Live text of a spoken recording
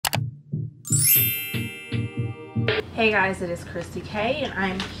Hey guys, it is Kryssy.K and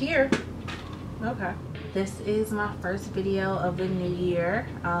I'm here. Okay. This is my first video of the new year.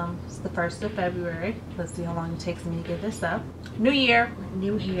 It's the 1st of February. Let's see how long it takes me to get this up. New year,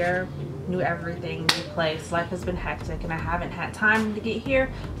 new hair, new everything, new place. Life has been hectic and I haven't had time to get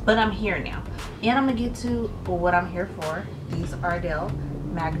here, but I'm here now. And I'm gonna get to what I'm here for. These Ardell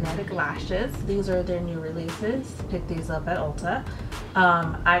magnetic lashes. These are their new releases. Picked these up at Ulta.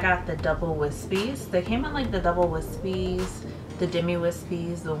 I got the double wispies. They came in like the double wispies, the Demi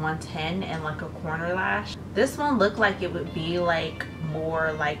Wispies, the 110, and like a corner lash. This one looked like it would be like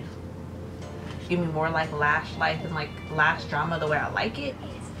more like, give me more like lash life and like lash drama the way I like it. It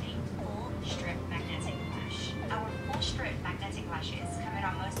is a full strip magnetic lash. Our full strip magnetic lashes come in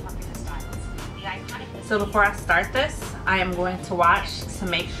our most popular styles. The Eyeconic. So before I start this, I am going to watch to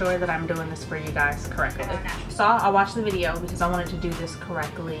make sure that I'm doing this for you guys correctly. So I watched the video because I wanted to do this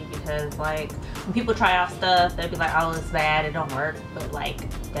correctly, because like when people try out stuff, they'd be like, oh, it's bad, it don't work, but like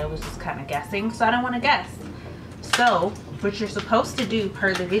that was just kind of guessing, so I don't want to guess. So what you're supposed to do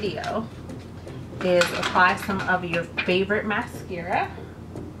per the video is apply some of your favorite mascara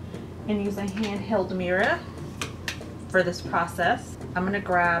and use a handheld mirror for this process. I'm gonna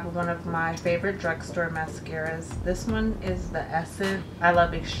grab one of my favorite drugstore mascaras. This one is the Essence I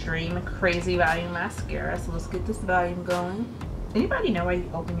Love Extreme Crazy Volume Mascara. So let's get this volume going. Anybody know why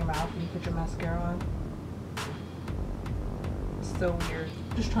you open your mouth when you put your mascara on? It's so weird.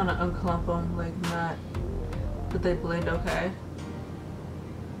 Just trying to unclump them, like not, but they blend okay.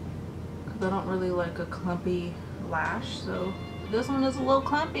 Cause I don't really like a clumpy lash, so this one is a little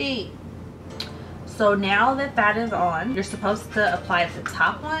clumpy. So now that that is on, you're supposed to apply the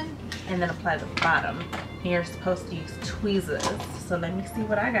top one and then apply the bottom. And you're supposed to use tweezers. So let me see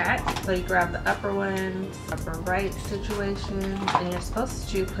what I got. So you grab the upper ones, upper right situation, and you're supposed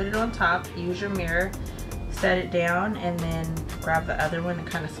to put it on top, use your mirror, set it down, and then grab the other one and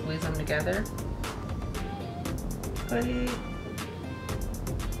kind of squeeze them together. Put it.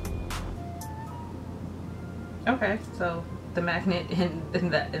 Okay, so the magnet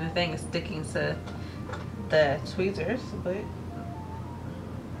and the thing is sticking to the tweezers, but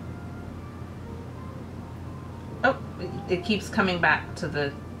oh, it keeps coming back to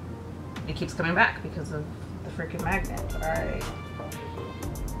the, it keeps coming back because of the freaking magnet. All right.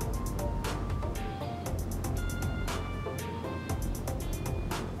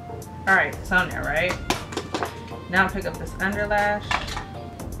 All right, it's on there, right? Now pick up this under lash.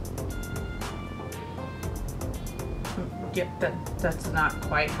 Yep, that's not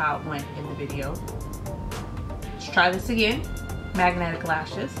quite how it went in the video. Let's try this again. Magnetic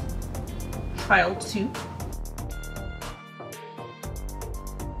lashes. Trial 2.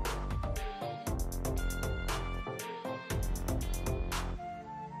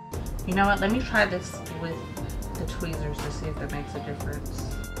 You know what? Let me try this with the tweezers to see if that makes a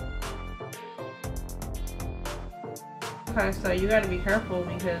difference. Okay, so you gotta be careful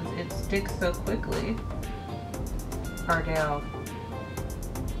because it sticks so quickly. Ardell,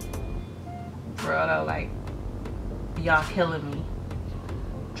 bro, though, like, y'all killing me.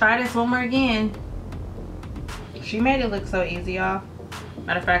 Try this one more again. She made it look so easy, y'all.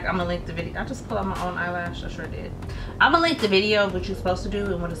 Matter of fact, I'm gonna link the video. I just pulled out my own eyelash. I sure did. I'm gonna link the video of what you're supposed to do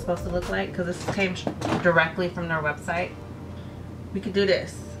and what it's supposed to look like, because this came directly from their website. We could do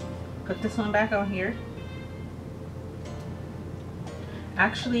this. Put this one back on here.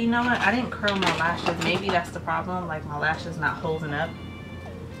 Actually, you know what? I didn't curl my lashes. Maybe that's the problem. Like my lashes not holding up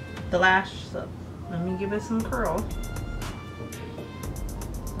the lash. So let me give it some curl.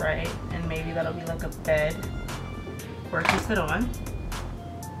 Right, and maybe that'll be like a bed for it to sit on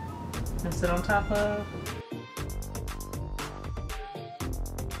and sit on top of.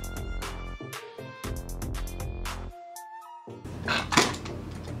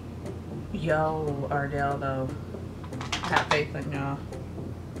 Yo, Ardell though. I have faith in y'all.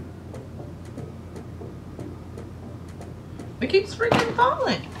 It keeps freaking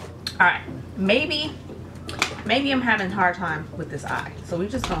falling. All right, maybe I'm having a hard time with this eye. So we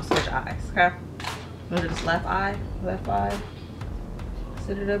just gonna switch eyes, okay? We'll do this left eye.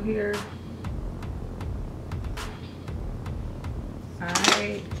 Sit it up here. All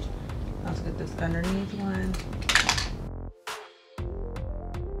right, let's get this underneath one.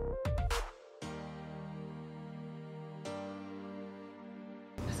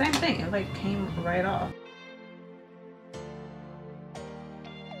 Same thing, it like came right off.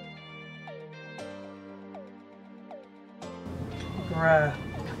 Bruh.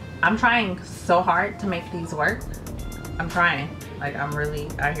 I'm trying so hard to make these work. I'm trying. Like, I'm really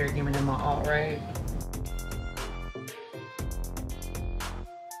out here giving them my all, right?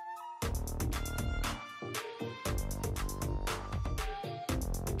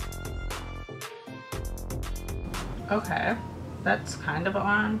 Okay, that's kind of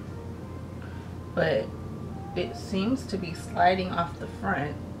on, but it seems to be sliding off the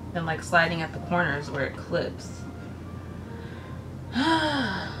front and like sliding at the corners where it clips.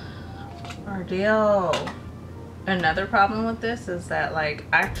 Ardell. Another problem with this is that like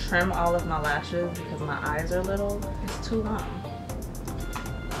I trim all of my lashes because my eyes are little. It's too long.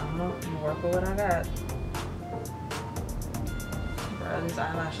 I'm gonna work with what I got. Bro, these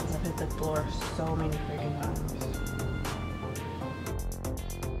eyelashes have hit the floor so many freaking times.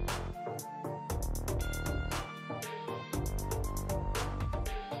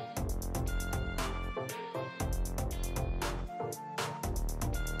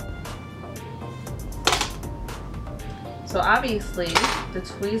 So obviously the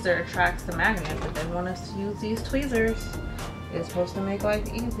tweezer attracts the magnet, but they want us to use these tweezers. It's supposed to make life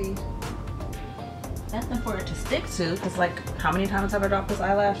easy. Nothing for it to stick to, because like how many times have I dropped this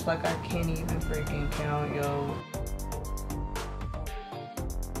eyelash? Like I can't even freaking count, yo.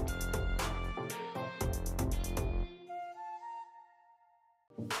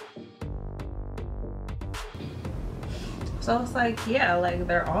 So it's like, yeah, like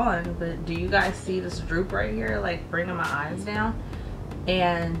they're on, but do you guys see this droop right here, like bringing my eyes down?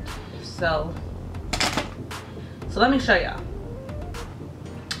 And so let me show y'all.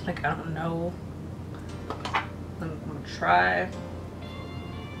 Like, I don't know. I'm gonna try.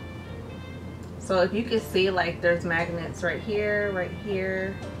 So if you can see, like there's magnets right here,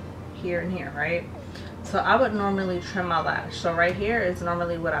 here, and here, right? So I would normally trim my lash. So right here is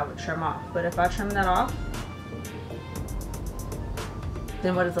normally what I would trim off. But if I trim that off,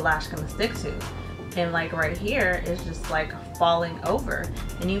 then what is the lash gonna stick to? And like right here is just like falling over.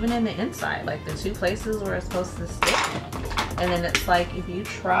 And even in the inside, like the two places where it's supposed to stick. And then it's like, if you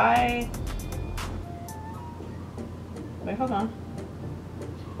try, wait, hold on.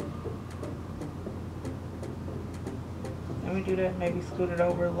 Let me do that, maybe scoot it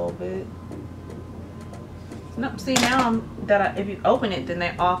over a little bit. Nope, see now if you open it, then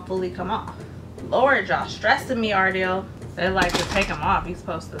they all fully come off. Lord, y'all stressing me, Ardell. They like to take them off. You're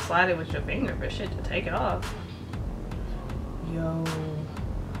supposed to slide it with your finger, but shit, to take it off. Yo,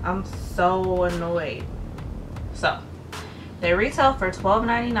 I'm so annoyed. So, they retail for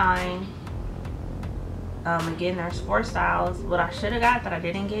 $12.99. Again, there's 4 styles. What I should have got that I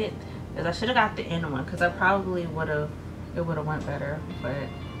didn't get is I should have got the end one, because I probably would have, it would have went better. But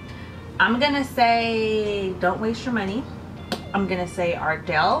I'm gonna say don't waste your money. I'm gonna say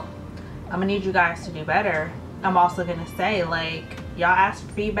Ardell. I'm gonna need you guys to do better. I'm also gonna say, like, y'all ask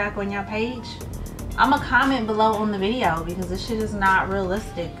for feedback on your page. I'm gonna comment below on the video, because this shit is not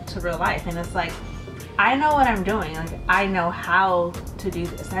realistic to real life. And it's like, I know what I'm doing. Like, I know how to do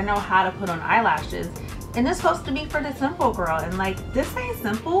this. I know how to put on eyelashes. And this is supposed to be for the simple girl. And like, this ain't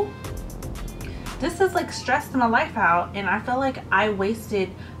simple. This is like stressing my life out. And I feel like I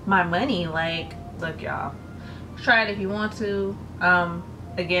wasted my money. Like, look, y'all, try it if you want to.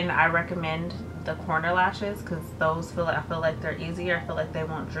 Again, I recommend the corner lashes, because those I feel like they're easier. I feel like they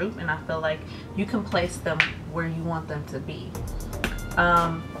won't droop, and I feel like you can place them where you want them to be.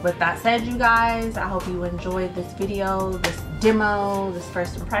 With that said, you guys, I hope you enjoyed this video, this demo, this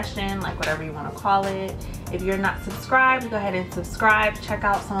first impression, like whatever you want to call it. If you're not subscribed, go ahead and subscribe. Check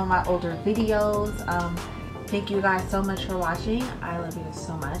out some of my older videos. Thank you guys so much for watching. I love you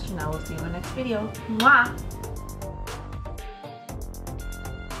so much, and I will see you in the next video. Mwah!